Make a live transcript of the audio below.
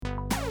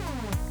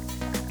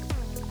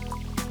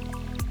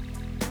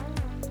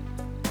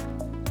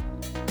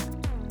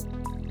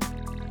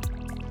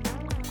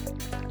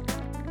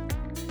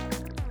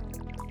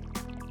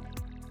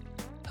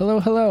Hello,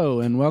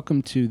 hello, and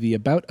welcome to the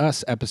About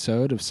Us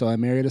episode of So I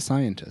Married a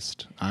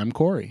Scientist. I'm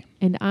Corey.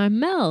 And I'm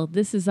Mel.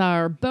 This is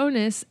our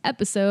bonus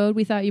episode.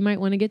 We thought you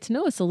might want to get to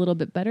know us a little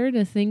bit better,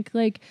 to think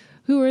like,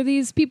 who are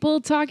these people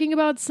talking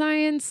about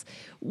science?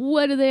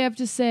 What do they have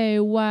to say?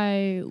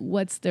 Why?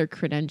 What's their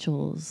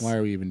credentials? Why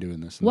are we even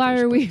doing this? Why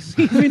are we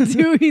even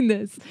doing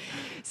this?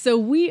 So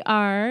we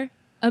are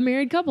a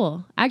married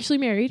couple. Actually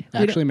married.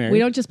 We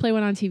don't just play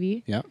one on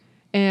TV. Yep.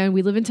 And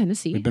we live in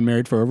Tennessee. We've been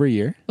married for over a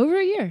year. Over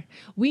a year.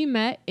 We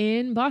met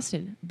in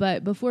Boston.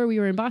 But before we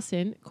were in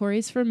Boston,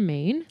 Corey's from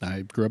Maine.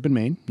 I grew up in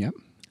Maine. Yep.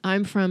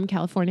 I'm from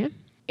California.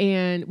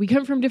 And we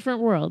come from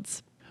different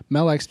worlds.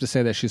 Mel likes to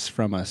say that she's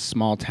from a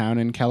small town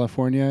in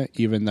California,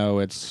 even though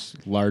it's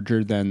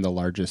larger than the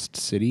largest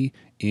city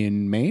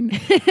in Maine,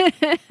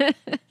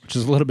 which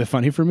is a little bit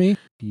funny for me.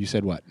 You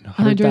said what?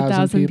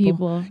 100,000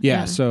 people.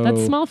 Yeah, so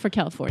that's small for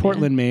California.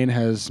 Portland, Maine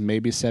has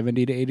maybe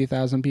 70 to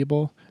 80,000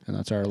 people, and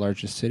that's our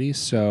largest city.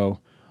 So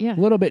yeah, a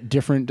little bit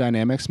different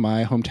dynamics.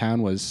 My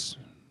hometown was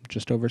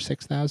just over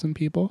 6,000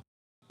 people.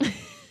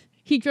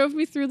 He drove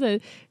me through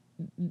the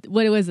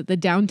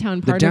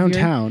downtown part of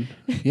downtown.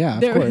 Yeah,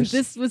 of course.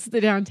 This was the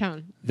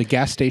downtown. The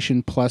gas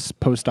station plus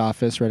post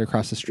office right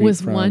across the street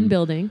was from one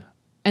building.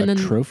 And then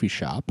trophy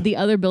shop. The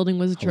other building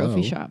was a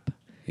trophy shop.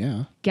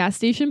 Yeah. Gas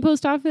station,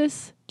 post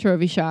office,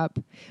 trophy shop.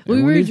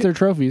 Everyone needs their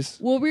trophies.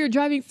 Well, we were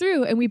driving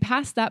through and we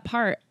passed that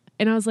part.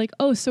 And I was like,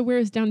 oh, so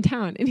where's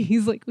downtown? And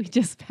he's like, we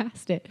just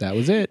passed it. That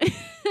was it.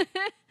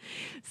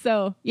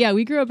 So, yeah,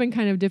 we grew up in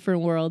kind of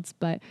different worlds,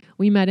 but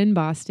we met in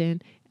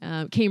Boston,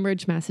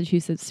 Cambridge,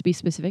 Massachusetts, to be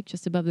specific,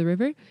 just above the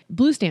river.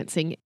 Blues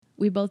dancing.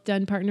 We've both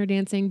done partner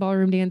dancing,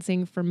 ballroom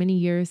dancing for many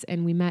years,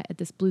 and we met at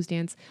this blues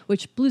dance,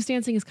 which blues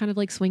dancing is kind of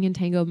like swing and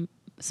tango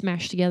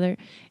smashed together,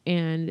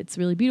 and it's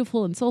really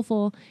beautiful and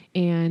soulful.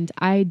 And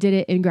I did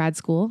it in grad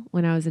school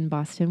when I was in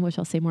Boston, which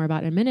I'll say more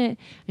about in a minute.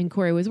 And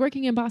Corey was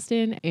working in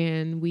Boston,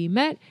 and we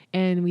met,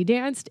 and we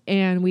danced,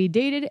 and we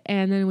dated,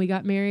 and then we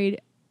got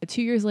married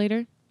 2 years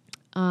later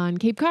on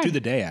Cape Cod. To the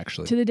day,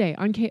 actually. To the day,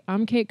 on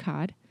Cape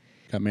Cod.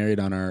 Got married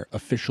on our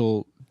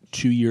official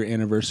 2-year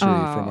anniversary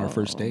from our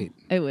first date.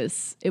 It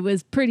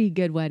was pretty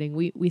good wedding.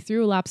 We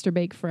threw a lobster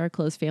bake for our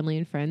close family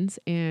and friends,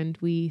 and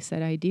we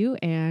said I do,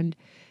 and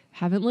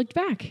haven't looked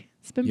back.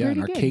 It's been pretty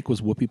good. Yeah, our cake was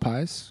whoopie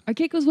pies. Our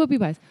cake was whoopie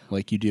pies.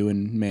 Like you do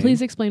in Maine.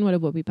 Please explain what a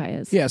whoopie pie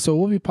is. Yeah, so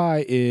a whoopie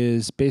pie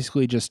is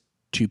basically just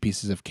 2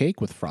 pieces of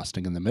cake with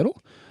frosting in the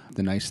middle.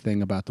 The nice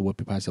thing about the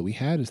whoopie pies that we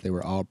had is they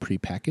were all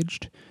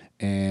pre-packaged,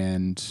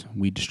 and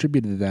we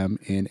distributed them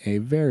in a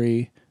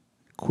very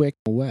quick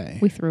way.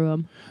 We threw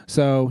them.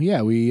 So,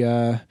 yeah, we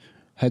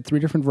had 3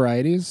 different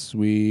varieties.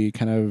 We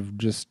kind of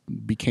just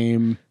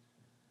became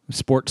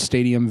sports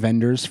stadium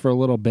vendors for a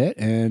little bit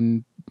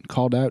and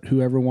called out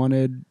whoever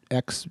wanted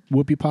X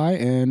whoopie pie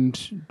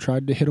and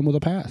tried to hit them with a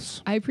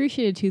pass. I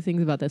appreciated 2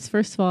 things about this.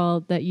 First of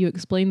all, that you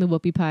explained the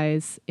whoopie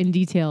pies in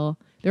detail.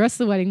 The rest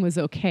of the wedding was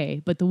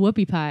okay, but the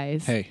whoopie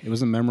pies... Hey, it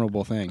was a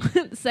memorable thing.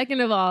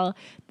 Second of all,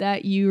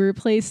 that you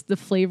replaced the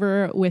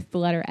flavor with the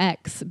letter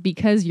X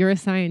because you're a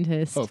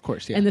scientist. Oh, of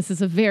course, yeah. And this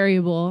is a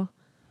variable.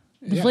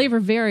 The flavor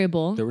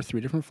variable. There were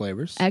 3 different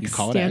flavors. X you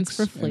call stands it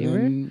X, for flavor.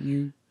 And then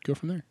you go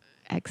from there.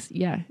 X,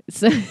 yeah.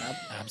 So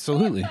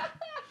Absolutely.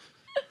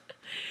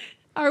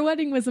 Our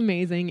wedding was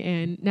amazing,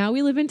 and now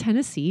we live in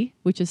Tennessee,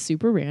 which is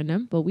super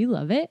random, but we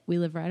love it. We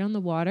live right on the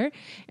water,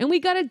 and we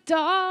got a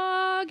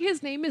dog.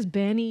 His name is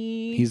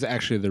Benny. He's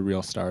actually the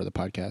real star of the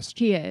podcast.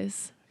 He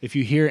is. If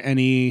you hear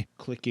any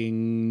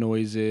clicking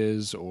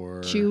noises or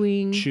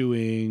chewing,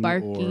 or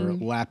barking,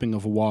 lapping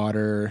of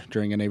water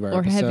during any of our or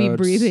episodes, heavy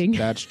breathing,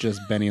 that's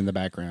just Benny in the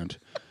background.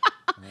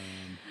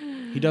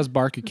 He does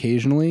bark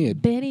occasionally.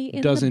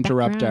 It does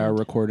interrupt our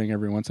recording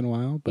every once in a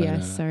while. But, yeah,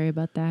 sorry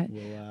about that.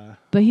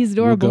 But he's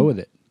adorable. We'll go with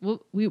it.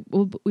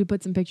 We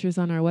put some pictures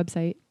on our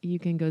website. You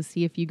can go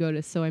see if you go to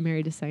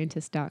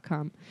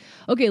soimarriedascientist.com.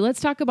 Okay, let's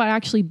talk about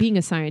actually being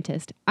a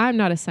scientist. I'm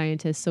not a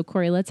scientist, so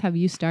Corey, let's have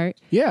you start.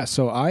 Yeah,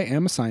 so I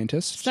am a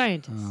scientist.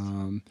 Scientist.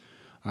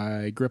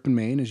 I grew up in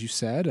Maine, as you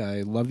said.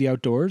 I love the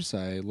outdoors.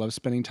 I love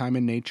spending time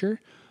in nature.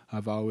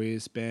 I've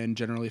always been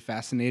generally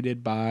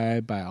fascinated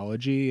by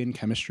biology and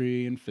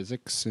chemistry and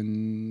physics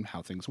and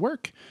how things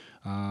work.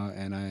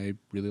 And I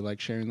really like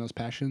sharing those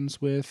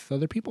passions with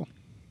other people.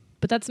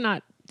 But that's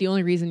not the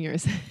only reason you're a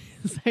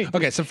scientist.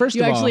 Okay, so first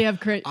of all, you actually have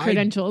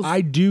credentials.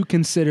 I do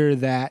consider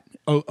that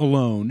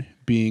alone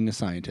being a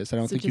scientist. I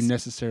don't think you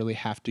necessarily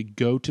have to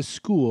go to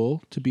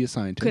school to be a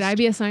scientist. Could I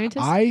be a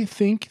scientist? I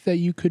think that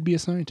you could be a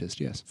scientist,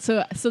 yes.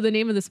 So the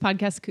name of this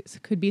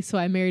podcast could be So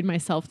I Married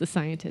Myself the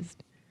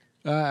Scientist.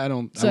 I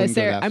don't. So I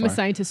say I'm a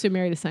scientist who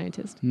married a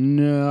scientist.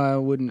 No, I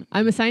wouldn't.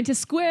 I'm a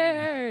scientist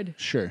squared.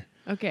 Sure.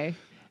 Okay.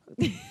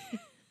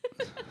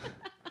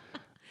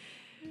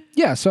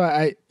 Yeah. So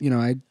I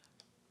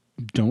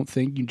don't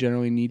think you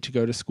generally need to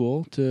go to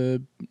school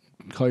to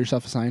call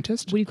yourself a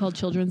scientist. What do you call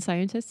children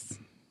scientists?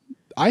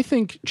 I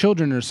think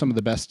children are some of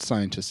the best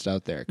scientists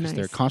out there because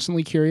they're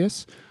constantly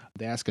curious.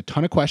 They ask a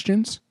ton of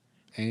questions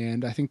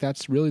And I think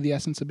that's really the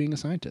essence of being a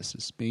scientist,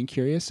 is being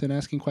curious and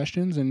asking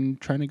questions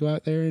and trying to go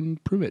out there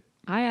and prove it.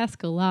 I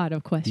ask a lot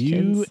of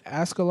questions. You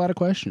ask a lot of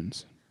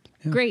questions.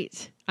 Yeah.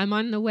 Great. I'm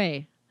on the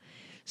way.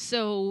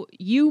 So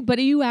but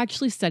you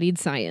actually studied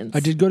science. I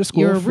did go to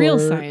school You're a for real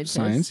scientist.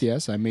 science,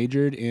 yes. I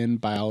majored in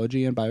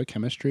biology and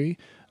biochemistry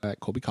at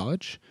Colby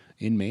College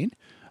in Maine.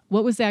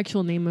 What was the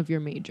actual name of your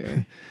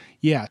major?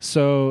 Yeah,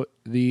 so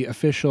the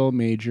official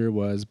major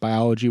was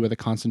biology with a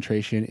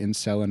concentration in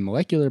cell and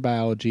molecular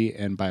biology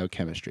and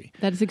biochemistry.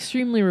 That is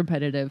extremely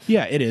repetitive.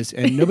 Yeah, it is.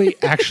 And nobody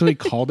actually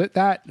called it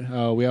that.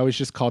 We always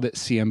just called it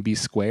CMB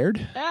squared.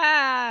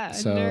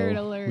 So nerd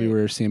alert. we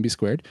were CMB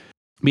squared.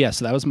 But yeah,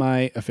 so that was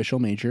my official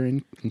major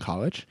in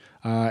college.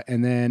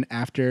 And then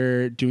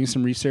after doing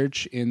some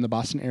research in the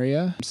Boston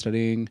area,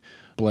 studying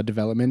blood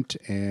development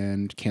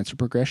and cancer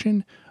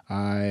progression,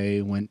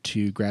 I went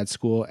to grad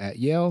school at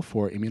Yale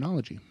for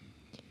immunology.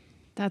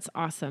 That's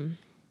awesome.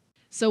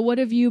 So what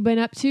have you been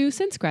up to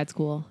since grad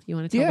school? You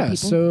want to tell the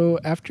people? So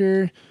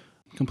after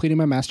completing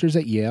my master's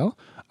at Yale,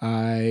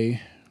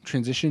 I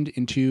transitioned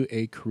into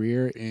a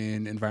career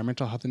in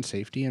environmental health and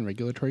safety and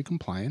regulatory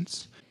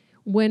compliance.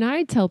 When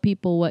I tell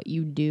people what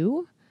you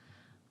do,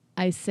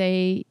 I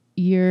say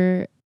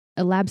you're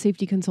a lab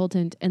safety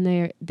consultant, and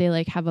they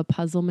like have a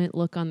puzzlement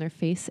look on their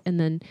face, and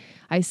then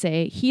I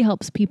say he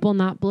helps people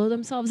not blow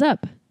themselves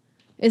up.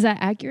 Is that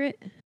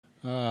accurate?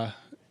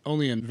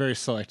 Only in very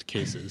select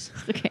cases.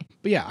 Okay.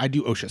 But yeah, I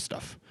do OSHA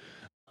stuff.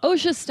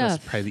 OSHA stuff.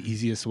 That's probably the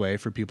easiest way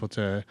for people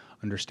to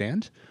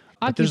understand.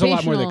 But there's a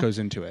lot more that goes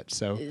into it.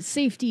 So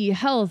Safety,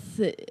 health,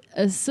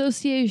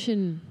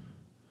 association.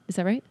 Is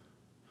that right?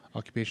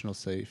 Occupational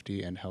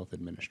Safety and Health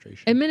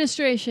Administration.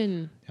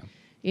 Administration.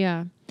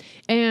 Yeah.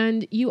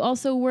 And you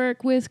also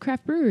work with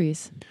craft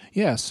breweries.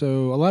 Yeah,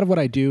 so a lot of what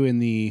I do in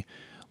the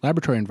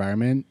laboratory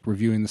environment,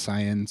 reviewing the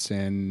science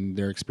and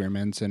their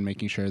experiments and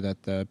making sure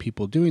that the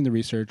people doing the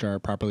research are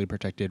properly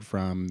protected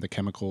from the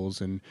chemicals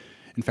and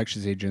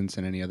infectious agents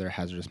and any other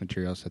hazardous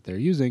materials that they're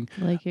using.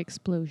 Like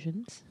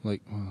explosions.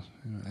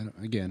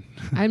 Again.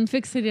 I'm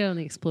fixated on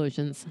the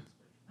explosions.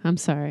 I'm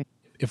sorry.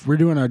 If we're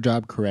doing our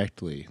job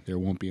correctly, there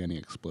won't be any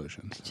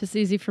explosions. It's just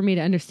easy for me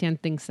to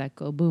understand things that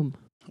go boom.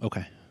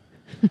 Okay.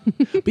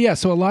 But yeah,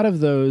 so a lot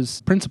of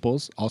those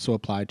principles also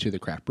apply to the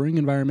craft brewing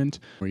environment,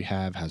 where you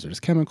have hazardous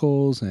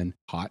chemicals and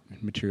hot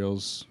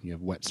materials, you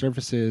have wet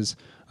surfaces,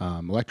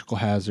 electrical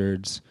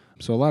hazards.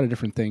 So a lot of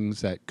different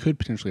things that could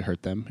potentially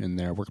hurt them in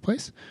their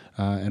workplace.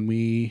 And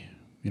we,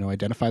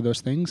 identify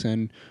those things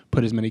and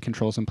put as many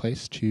controls in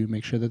place to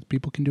make sure that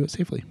people can do it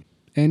safely.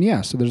 And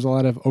yeah, so there's a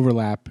lot of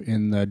overlap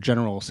in the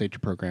general safety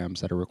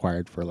programs that are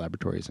required for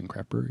laboratories and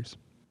craft breweries.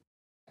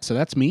 So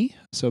that's me.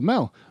 So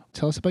Mel,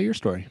 tell us about your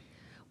story.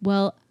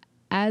 Well,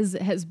 as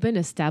has been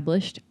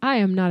established, I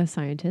am not a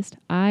scientist.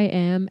 I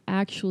am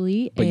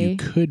actually But you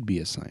could be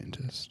a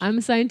scientist. I'm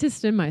a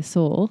scientist in my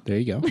soul. There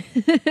you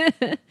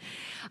go.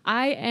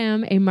 I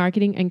am a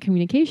marketing and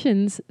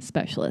communications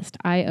specialist.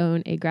 I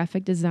own a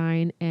graphic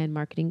design and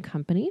marketing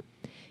company.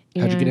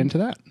 How'd you get into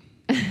that?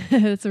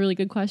 That's a really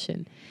good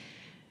question.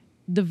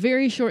 The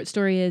very short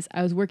story is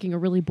I was working a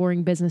really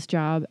boring business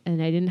job and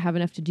I didn't have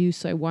enough to do.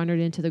 So I wandered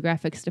into the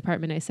graphics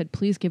department. I said,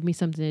 please give me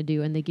something to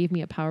do. And they gave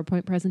me a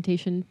PowerPoint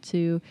presentation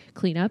to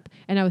clean up.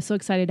 And I was so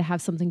excited to have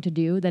something to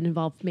do that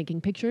involved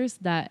making pictures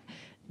that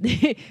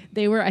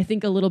they were, I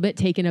think, a little bit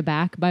taken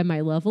aback by my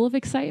level of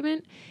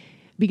excitement,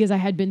 because I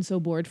had been so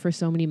bored for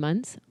so many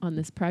months on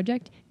this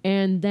project.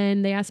 And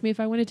then they asked me if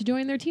I wanted to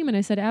join their team. And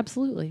I said,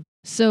 absolutely.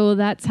 So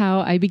that's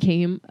how I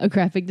became a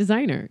graphic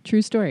designer.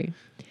 True story.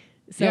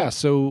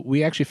 So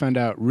we actually found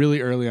out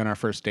really early on our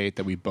first date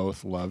that we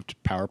both loved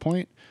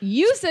PowerPoint.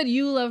 You said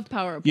you love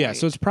PowerPoint. Yeah,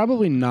 so it's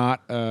probably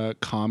not a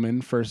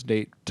common first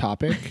date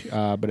topic,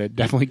 but it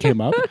definitely came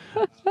up.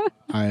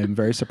 I'm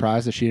very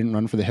surprised that she didn't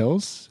run for the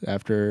hills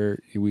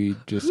after we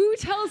just... Who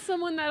tells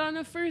someone that on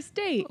a first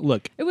date?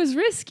 Look. It was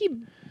risky.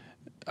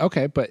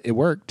 Okay, but it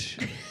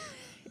worked.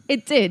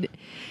 It did.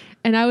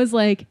 And I was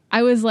like,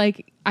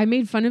 I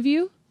made fun of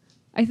you,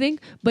 I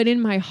think, but in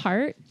my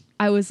heart,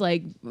 I was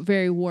like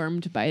very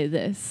warmed by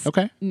this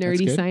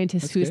nerdy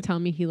scientist who's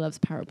telling me he loves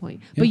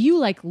PowerPoint. Yeah. But you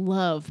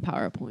love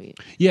PowerPoint.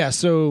 Yeah,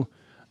 so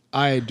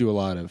I do a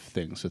lot of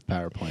things with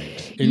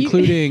PowerPoint,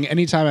 including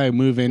anytime I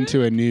move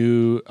into a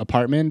new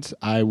apartment,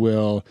 I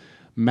will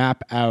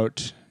map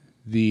out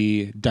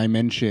the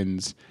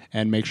dimensions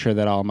and make sure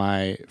that all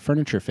my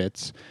furniture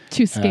fits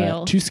to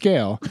scale.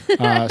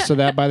 So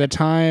that by the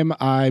time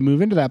I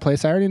move into that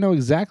place, I already know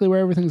exactly where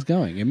everything's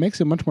going. It makes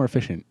it much more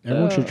efficient.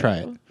 Everyone should try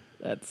it.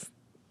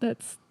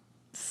 That's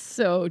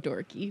so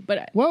dorky,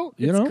 but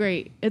it's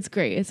great. It's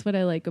great. It's what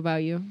I like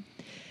about you.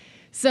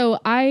 So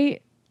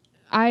I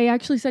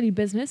actually studied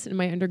business in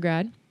my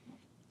undergrad,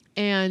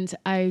 and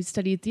I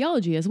studied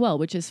theology as well,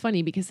 which is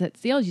funny because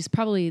theology is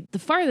probably the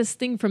farthest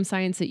thing from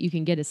science that you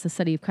can get. It's the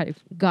study of kind of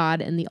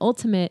God and the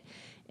ultimate,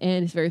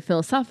 and it's very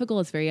philosophical.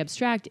 It's very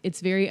abstract.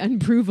 It's very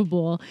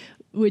unprovable,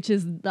 which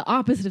is the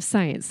opposite of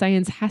science.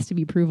 Science has to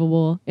be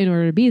provable in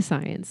order to be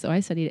science. So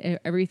I studied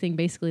everything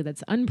basically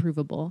that's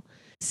unprovable.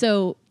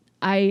 So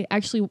I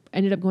actually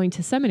ended up going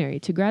to seminary,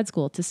 to grad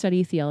school, to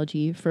study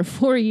theology for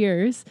 4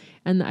 years.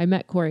 And I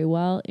met Corey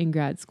while in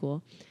grad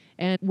school.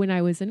 And when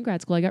I was in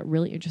grad school, I got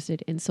really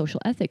interested in social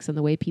ethics and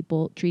the way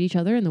people treat each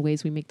other and the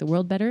ways we make the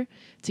world better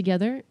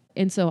together.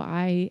 And so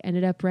I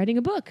ended up writing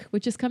a book,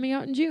 which is coming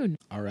out in June.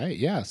 All right.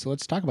 Yeah. So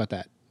let's talk about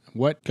that.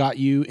 What got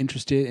you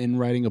interested in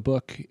writing a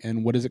book,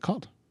 and what is it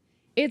called?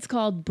 It's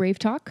called Brave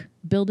Talk,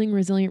 Building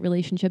Resilient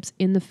Relationships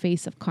in the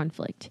Face of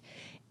Conflict.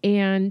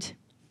 And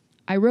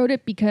I wrote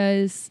it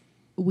because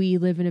we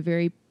live in a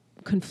very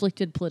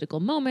conflicted political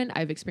moment.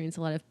 I've experienced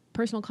a lot of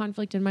personal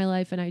conflict in my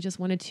life, and I just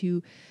wanted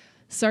to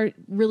start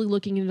really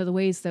looking into the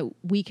ways that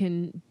we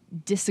can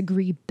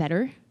disagree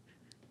better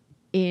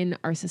in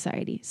our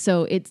society.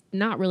 So it's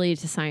not related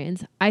to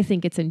science. I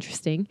think it's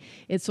interesting.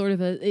 It's sort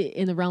of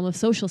in the realm of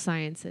social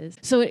sciences.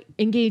 So it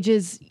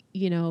engages,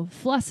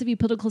 philosophy,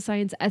 political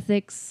science,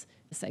 ethics,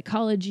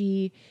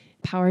 psychology,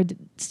 power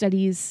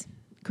studies,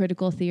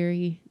 critical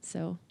theory.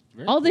 So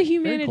all the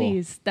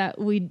humanities that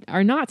we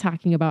are not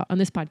talking about on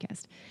this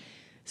podcast.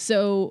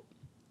 So,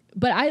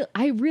 but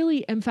I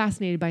really am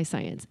fascinated by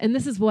science. And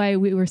this is why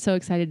we were so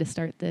excited to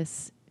start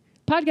this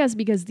podcast,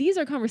 because these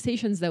are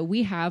conversations that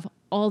we have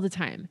all the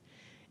time.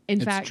 In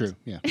fact, true.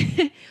 Yeah.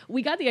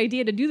 we got the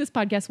idea to do this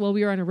podcast while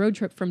we were on a road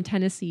trip from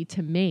Tennessee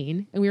to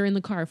Maine, and we were in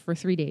the car for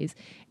 3 days.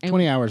 And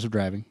 20 hours of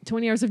driving.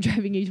 20 hours of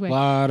driving each way. A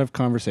lot of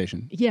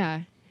conversation.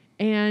 Yeah.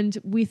 And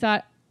we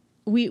thought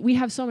we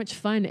have so much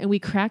fun, and we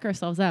crack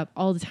ourselves up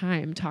all the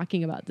time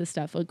talking about this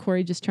stuff. Like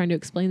Corey just trying to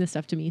explain this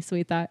stuff to me. So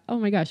we thought, oh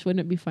my gosh, wouldn't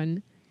it be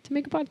fun to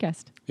make a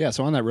podcast? Yeah,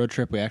 so on that road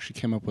trip, we actually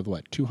came up with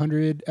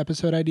 200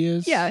 episode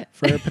ideas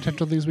for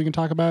potential things we can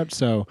talk about.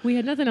 So we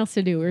had nothing else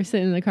to do. We were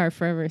sitting in the car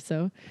forever.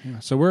 So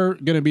we're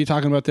going to be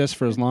talking about this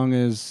for as long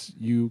as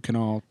you can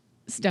all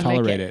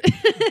tolerate it.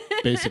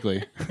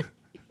 Basically.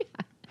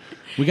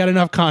 We got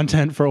enough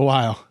content for a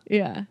while.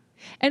 Yeah.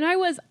 And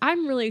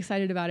I'm really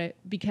excited about it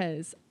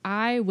because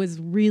I was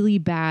really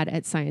bad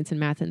at science and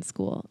math in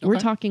school. Okay. We're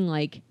talking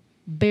like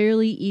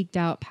barely eked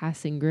out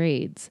passing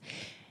grades.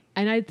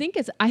 And I think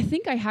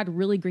I had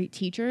really great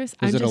teachers.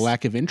 Was it a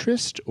lack of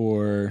interest,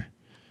 or?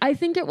 I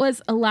think it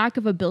was a lack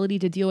of ability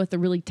to deal with the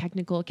really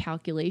technical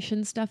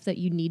calculation stuff that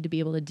you need to be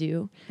able to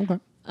do. Okay.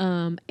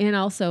 And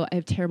also I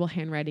have terrible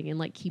handwriting, and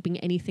like keeping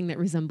anything that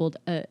resembled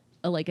a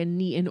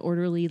neat and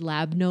orderly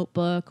lab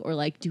notebook or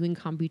like doing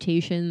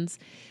computations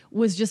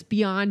was just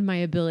beyond my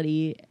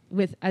ability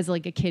as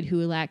like a kid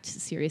who lacked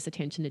serious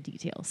attention to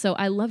detail. So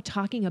I love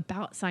talking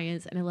about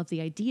science, and I love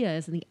the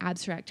ideas and the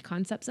abstract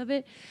concepts of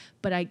it,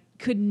 but I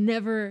could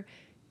never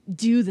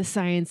do the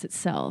science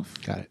itself.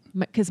 Got it.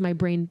 Because my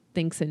brain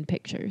thinks in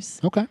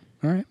pictures. Okay.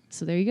 All right.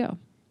 So there you go.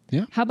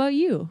 Yeah. How about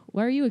you?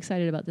 Why are you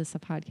excited about this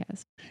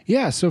podcast?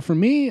 Yeah. So for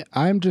me,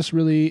 I'm just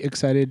really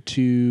excited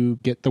to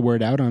get the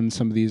word out on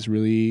some of these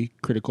really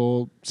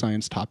critical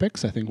science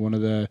topics. I think one of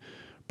the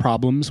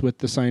problems with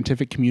the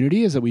scientific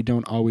community is that we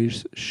don't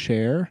always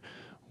share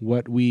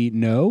what we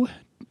know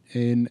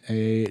in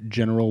a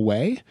general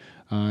way.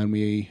 And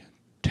we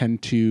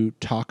tend to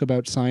talk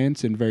about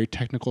science in very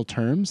technical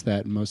terms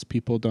that most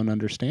people don't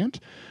understand.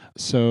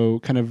 So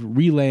kind of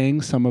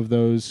relaying some of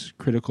those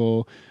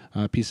critical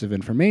pieces of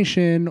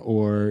information,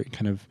 or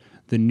kind of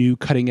the new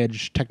cutting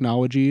edge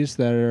technologies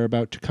that are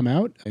about to come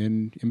out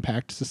and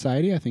impact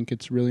society, I think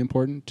it's really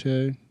important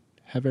to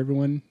have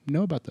everyone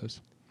know about those.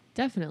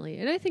 Definitely.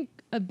 And I think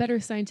a better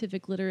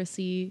scientific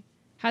literacy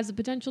has the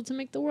potential to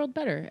make the world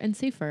better and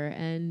safer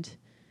and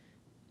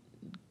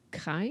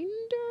kinder.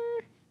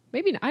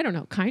 Maybe, I don't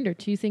know, kinder.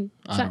 Do you think?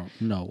 I don't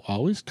know,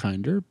 always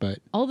kinder, but...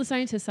 All the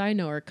scientists I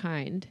know are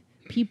kind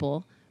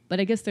people, but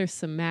I guess there's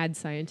some mad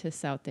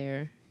scientists out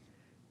there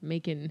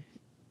making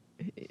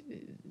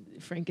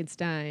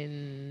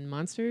Frankenstein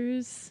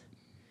monsters.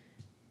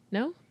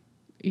 No?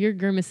 You're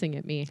grimacing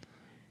at me.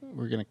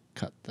 We're going to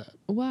cut that.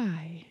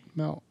 Why?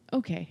 No.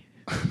 Okay.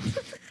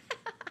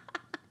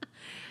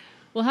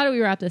 Well, how do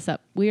we wrap this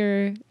up?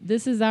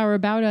 This is our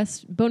About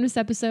Us bonus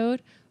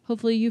episode.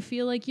 Hopefully you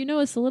feel like you know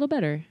us a little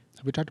better.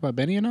 Have we talked about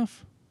Benny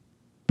enough?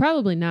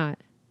 Probably not.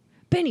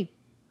 Benny,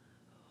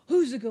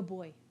 who's a good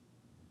boy?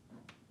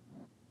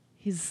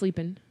 He's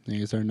sleeping.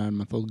 He's our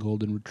 9-month-old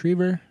golden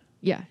retriever.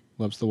 Yeah.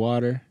 Loves the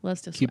water.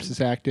 Loves to Keeps swim.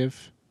 us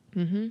active.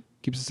 Mm-hmm.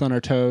 Keeps us on our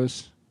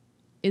toes.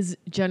 Is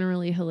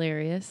generally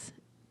hilarious.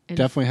 And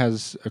definitely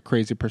has a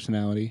crazy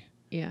personality.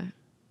 Yeah.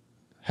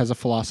 Has a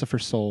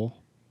philosopher's soul.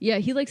 Yeah,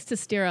 he likes to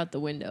stare out the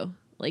window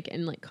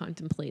and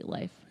contemplate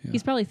life. Yeah.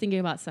 He's probably thinking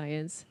about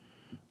science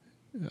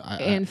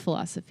and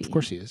philosophy. Of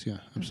course he is, yeah,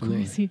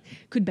 absolutely.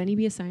 Could Benny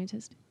be a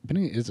scientist?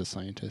 Benny is a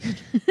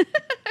scientist.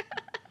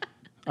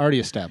 Already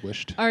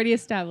established.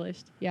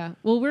 Yeah.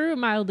 Well, we're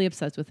mildly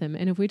obsessed with him,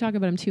 and if we talk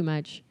about him too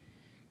much,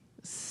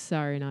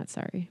 sorry, not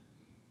sorry.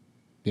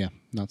 Yeah,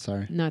 not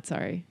sorry. Not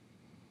sorry.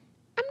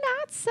 I'm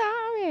not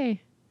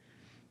sorry.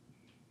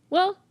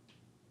 Well,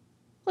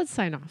 let's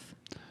sign off.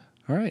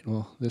 All right.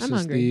 Well, this I'm is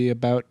hungry. The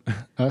About Us.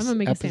 I'm going to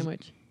make a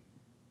sandwich.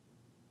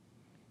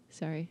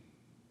 Sorry.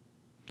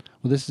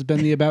 Well, this has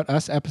been the About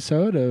Us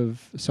episode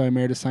of So I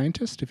Married a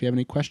Scientist. If you have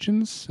any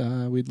questions,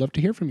 we'd love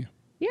to hear from you.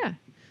 Yeah.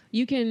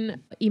 You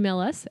can email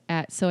us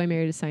at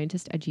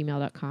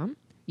soimarriedaScientist@gmail.com.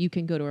 You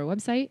can go to our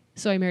website,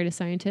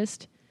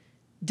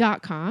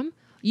 soimarriedaScientist.com.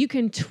 You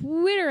can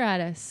Twitter at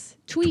us.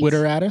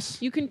 Twitter at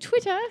us. You can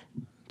Twitter.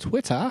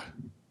 Tweet.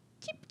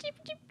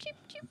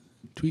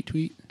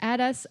 At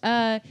us.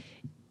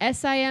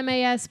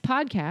 SIMAS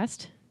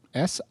podcast.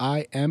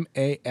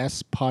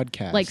 SIMAS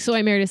podcast. Like So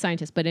I Married a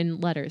Scientist, but in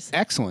letters.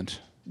 Excellent.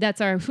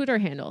 That's our Twitter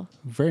handle.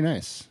 Very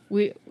nice.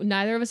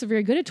 Neither of us are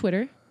very good at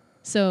Twitter,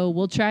 so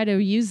we'll try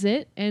to use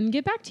it and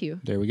get back to you.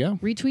 There we go.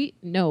 Retweet?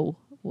 No.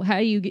 How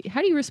do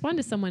you respond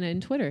to someone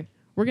in Twitter?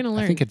 We're gonna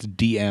learn. I think it's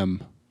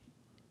DM.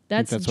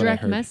 That's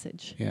direct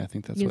message. Yeah, I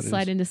think that's you what can it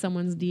slide is. into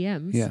someone's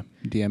DMs. Yeah,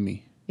 DM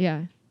me.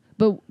 Yeah.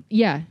 But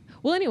yeah.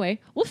 Well, anyway,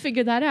 we'll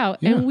figure that out,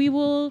 Yeah. and we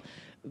will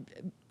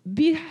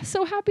be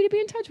so happy to be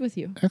in touch with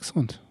you.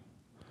 Excellent.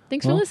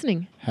 Thanks for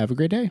listening. Have a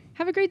great day.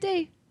 Have a great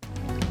day.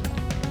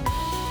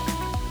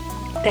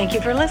 Thank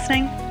you for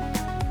listening.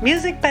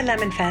 Music by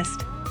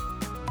Lemonfest.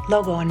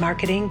 Logo and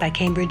marketing by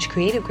Cambridge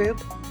Creative Group.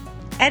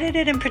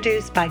 Edited and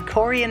produced by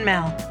Corey and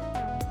Mel.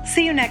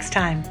 See you next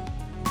time.